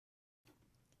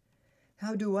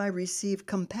How do I receive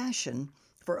compassion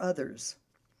for others?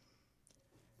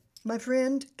 My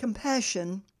friend,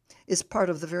 compassion is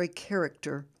part of the very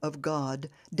character of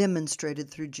God demonstrated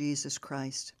through Jesus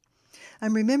Christ.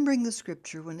 I'm remembering the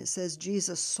scripture when it says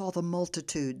Jesus saw the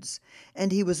multitudes,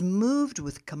 and he was moved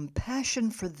with compassion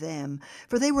for them,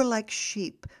 for they were like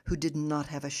sheep who did not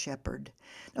have a shepherd.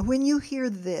 Now, when you hear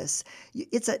this,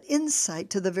 it's an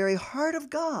insight to the very heart of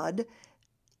God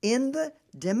in the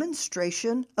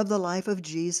demonstration of the life of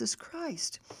Jesus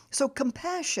Christ. So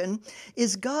compassion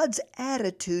is God's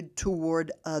attitude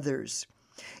toward others.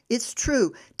 It's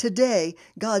true, today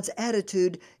God's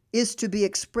attitude is to be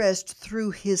expressed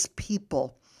through his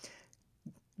people.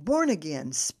 Born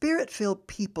again, spirit-filled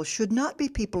people should not be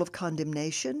people of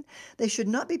condemnation. They should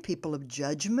not be people of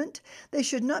judgment. They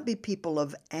should not be people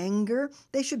of anger.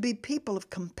 They should be people of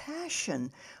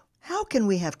compassion. How can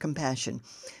we have compassion?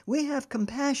 We have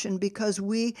compassion because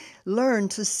we learn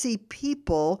to see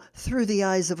people through the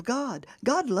eyes of God.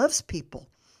 God loves people.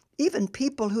 Even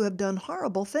people who have done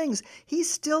horrible things, he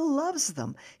still loves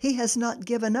them. He has not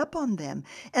given up on them.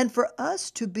 And for us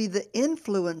to be the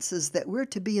influences that we're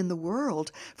to be in the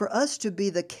world, for us to be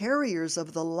the carriers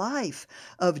of the life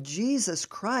of Jesus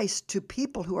Christ to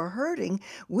people who are hurting,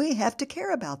 we have to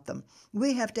care about them.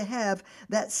 We have to have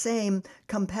that same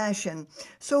compassion.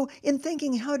 So in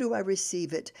thinking, how do I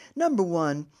receive it? Number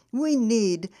one, we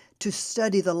need to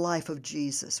study the life of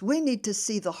Jesus. We need to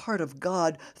see the heart of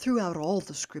God throughout all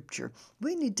the scripture.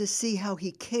 We need to see how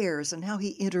he cares and how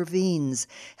he intervenes,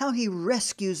 how he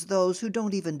rescues those who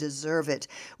don't even deserve it.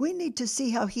 We need to see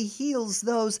how he heals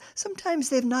those sometimes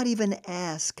they've not even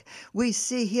asked. We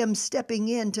see him stepping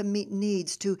in to meet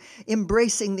needs, to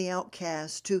embracing the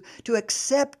outcast, to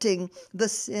accepting the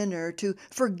sinner, to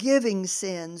forgiving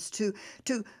sins, to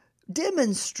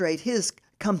demonstrate his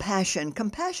compassion.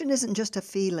 Compassion isn't just a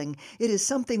feeling. It is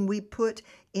something we put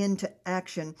into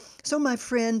action. So, my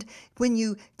friend, when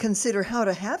you consider how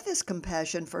to have this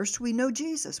compassion, first we know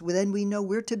Jesus. Then we know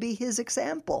we're to be his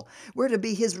example. We're to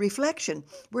be his reflection.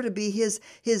 We're to be his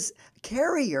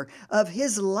carrier of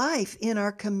his life in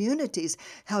our communities.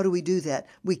 How do we do that?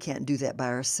 We can't do that by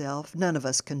ourselves. None of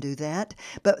us can do that.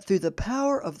 But through the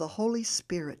power of the Holy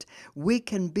Spirit, we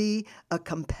can be a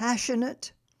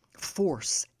compassionate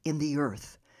force in the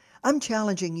earth. I'm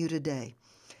challenging you today.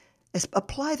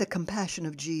 Apply the compassion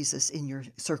of Jesus in your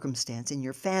circumstance, in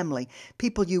your family,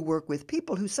 people you work with,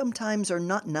 people who sometimes are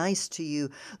not nice to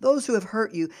you, those who have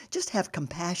hurt you. Just have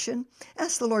compassion.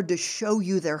 Ask the Lord to show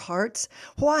you their hearts.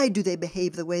 Why do they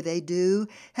behave the way they do?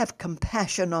 Have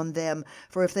compassion on them,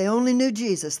 for if they only knew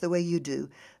Jesus the way you do,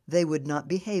 they would not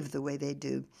behave the way they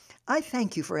do. I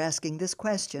thank you for asking this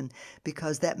question,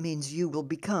 because that means you will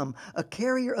become a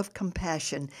carrier of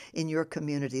compassion in your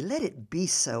community. Let it be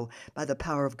so by the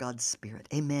power of God's Spirit.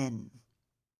 Amen.